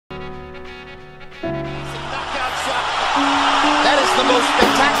the most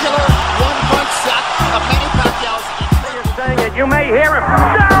spectacular one-punch shot of Manny Pacquiao's. Saying it, you may hear him.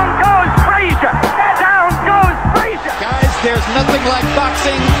 Down goes Frazier! Down goes Frazier! Guys, there's nothing like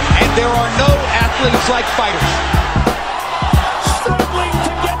boxing, and there are no athletes like fighters. Struggling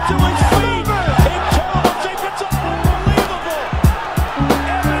to get to his feet. Incredible. J.Cotto, unbelievable.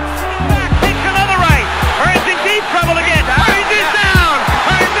 Back, takes another right. Burns in deep trouble again. Burns is down.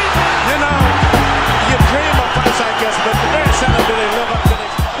 Burns is down. You know, you dream of fights, I guess, but very seldom do they live up to this.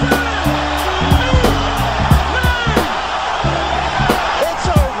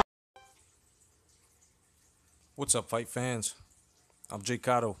 What's up, fight fans? I'm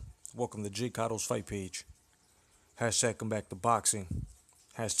J.Cotto. Welcome to J.Cotto's Fight Page. Hashtag come back to boxing.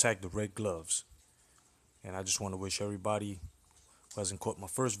 Hashtag the red gloves. And I just want to wish everybody who hasn't caught my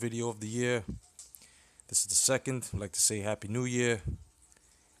first video of the year, this is the second. I'd like to say Happy New Year.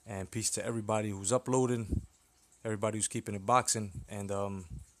 And peace to everybody who's uploading, everybody who's keeping it boxing. And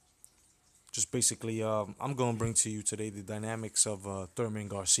just basically, I'm going to bring to you today the dynamics of Thurman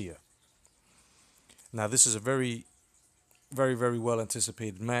Garcia. Now, this is a very, very well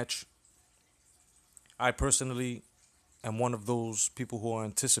anticipated match. I personally am one of those people who are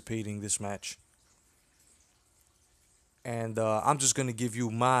anticipating this match. And I'm just going to give you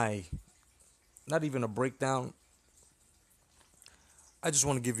my, not even a breakdown. I just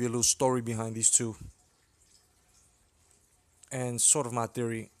want to give you a little story behind these two. And sort of my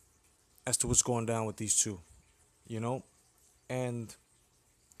theory as to what's going down with these two. You know? And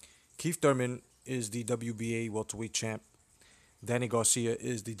Keith Thurman is the WBA welterweight champ. Danny Garcia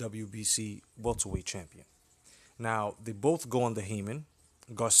is the WBC welterweight champion. Now, they both go on the Heyman.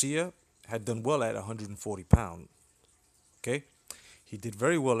 Garcia had done well at 140 pounds. Okay? He did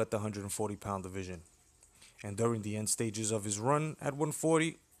very well at the 140 pound division. And during the end stages of his run at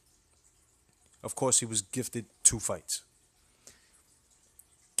 140, of course, he was gifted 2 fights.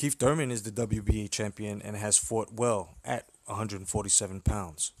 Keith Thurman is the WBA champion and has fought well at 147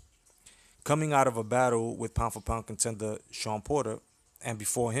 pounds. Coming out of a battle with pound-for-pound contender Sean Porter, and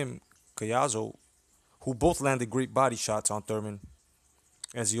before him, Caiazzo, who both landed great body shots on Thurman,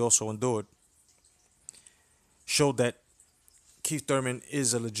 as he also endured, showed that Keith Thurman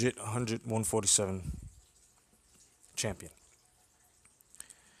is a legit 147 champion.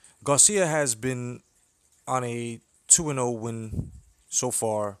 Garcia has been on a 2-0 win so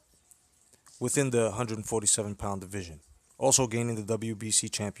far within the 147-pound division, also gaining the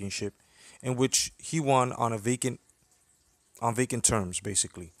WBC championship, in which he won on vacant terms,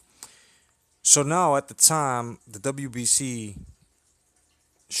 basically. So now, at the time, the WBC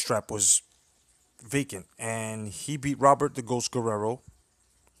strap was vacant, and he beat Robert the Ghost Guerrero,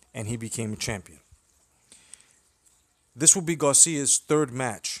 and he became a champion. This will be Garcia's 3rd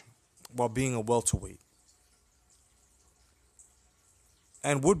match while being a welterweight,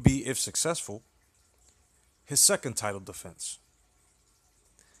 and would be, if successful, his 2nd title defense.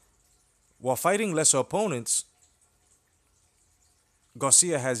 While fighting lesser opponents,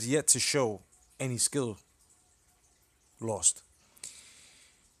 Garcia has yet to show any skill lost.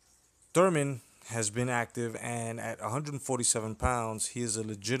 Thurman has been active, and at 147 pounds, he is a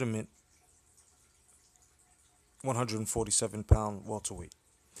legitimate 147-pound welterweight,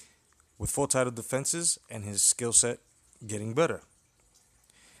 with 4 title defenses and his skill set getting better.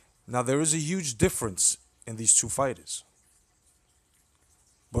 Now, there is a huge difference in these two fighters,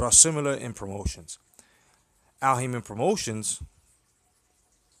 but are similar in promotions. Al Heyman Promotions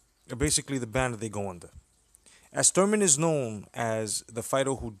are basically the banner they go under. As Thurman is known as the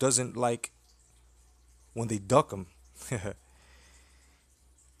fighter who doesn't like when they duck him,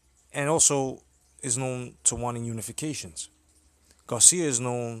 and also is known to wanting unifications. Garcia is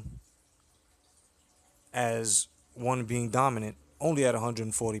known as one being dominant only at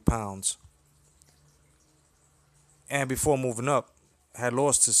 140 pounds. And before moving up, had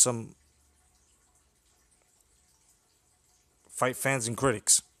lost to some fight fans and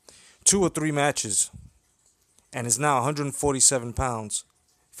critics 2 or 3 matches, and is now 147 pounds,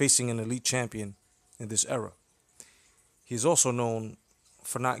 facing an elite champion in this era. He is also known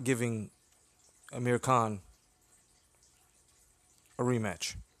for not giving Amir Khan a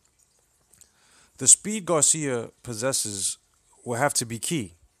rematch. The speed Garcia possesses will have to be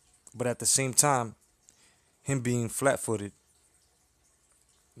key, but at the same time, him being flat-footed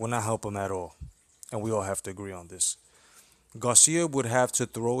will not help him at all, and we all have to agree on this. Garcia would have to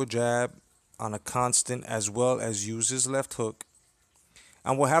throw a jab on a constant as well as use his left hook,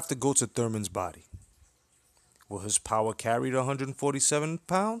 and will have to go to Thurman's body. Will his power carry the 147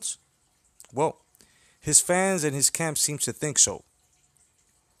 pounds? Well, his fans and his camp seem to think so.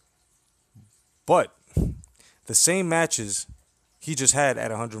 But the same matches he just had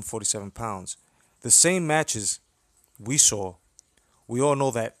at 147 pounds. The same matches we saw, we all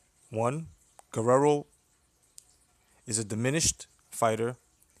know that, one, Guerrero is a diminished fighter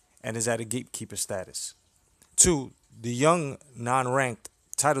and is at a gatekeeper status. Two, the young, non-ranked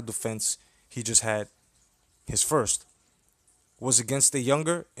title defense he just had, his first, was against a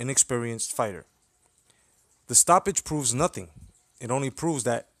younger, inexperienced fighter. The stoppage proves nothing. It only proves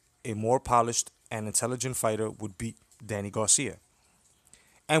that a more polished and intelligent fighter would beat Danny Garcia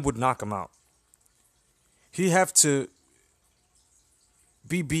and would knock him out. He'd have to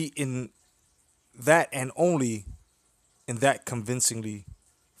be beat in that and only in that convincingly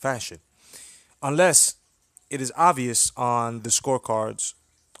fashion. Unless it is obvious on the scorecards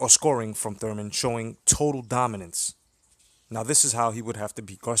or scoring from Thurman showing total dominance. Now this is how he would have to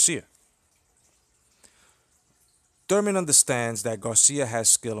beat Garcia. Thurman understands that Garcia has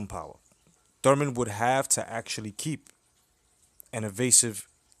skill and power. Thurman would have to actually keep an evasive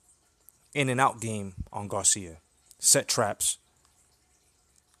in and out game on Garcia. Set traps.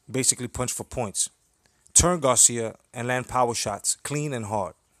 Basically punch for points. Turn Garcia and land power shots clean and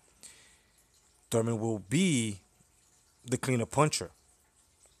hard. Thurman will be the cleaner puncher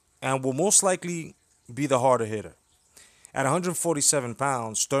and will most likely be the harder hitter. At 147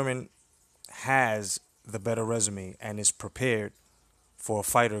 pounds, Thurman has the better resume and is prepared for a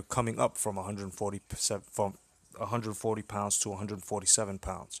fighter coming up from 140 pounds to 147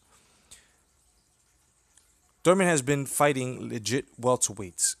 pounds. Thurman has been fighting legit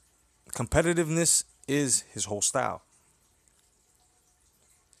welterweights. Competitiveness is his whole style.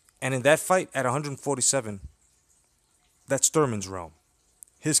 And in that fight at 147, that's Thurman's realm,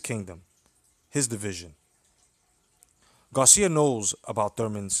 his kingdom, his division. Garcia knows about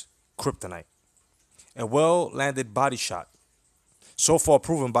Thurman's kryptonite, a well-landed body shot, so far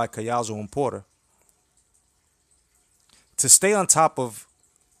proven by Collazo and Porter. To stay on top of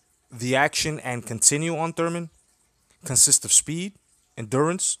the action and continue on Thurman consists of speed,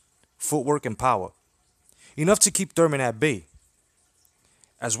 endurance, footwork, and power. Enough to keep Thurman at bay,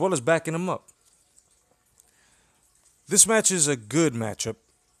 as well as backing him up. This match is a good matchup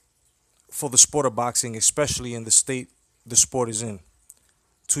for the sport of boxing, especially in the state the sport is in.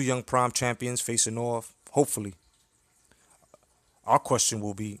 Two young prime champions facing off, hopefully. Our question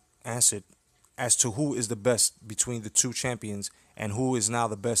will be answered as to who is the best between the two champions and who is now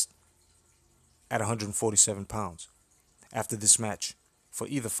the best at 147 pounds after this match for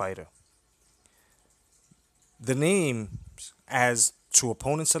either fighter. The names as to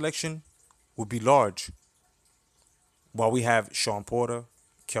opponent selection would be large, while we have Sean Porter,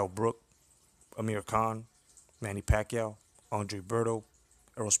 Kell Brook, Amir Khan, Manny Pacquiao, Andre Berto,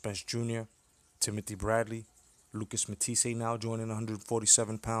 Errol Spence Jr., Timothy Bradley, Lucas Matisse now joining the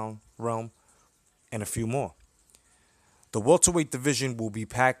 147-pound realm, and a few more. The welterweight division will be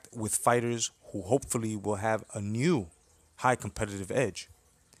packed with fighters who hopefully will have a new high competitive edge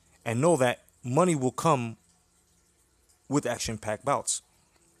and know that money will come with action-packed bouts,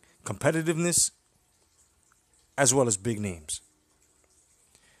 competitiveness, as well as big names.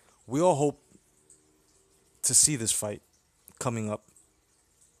 We all hope to see this fight coming up,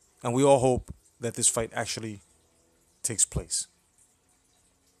 and we all hope that this fight actually takes place.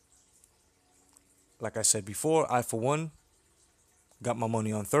 Like I said before, I, for one, got my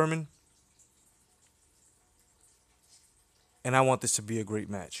money on Thurman, and I want this to be a great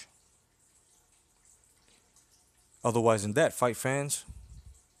match. Otherwise than that, fight fans,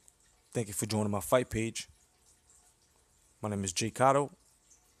 thank you for joining my fight page. My name is J.Cotto.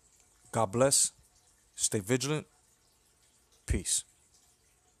 God bless. Stay vigilant. Peace.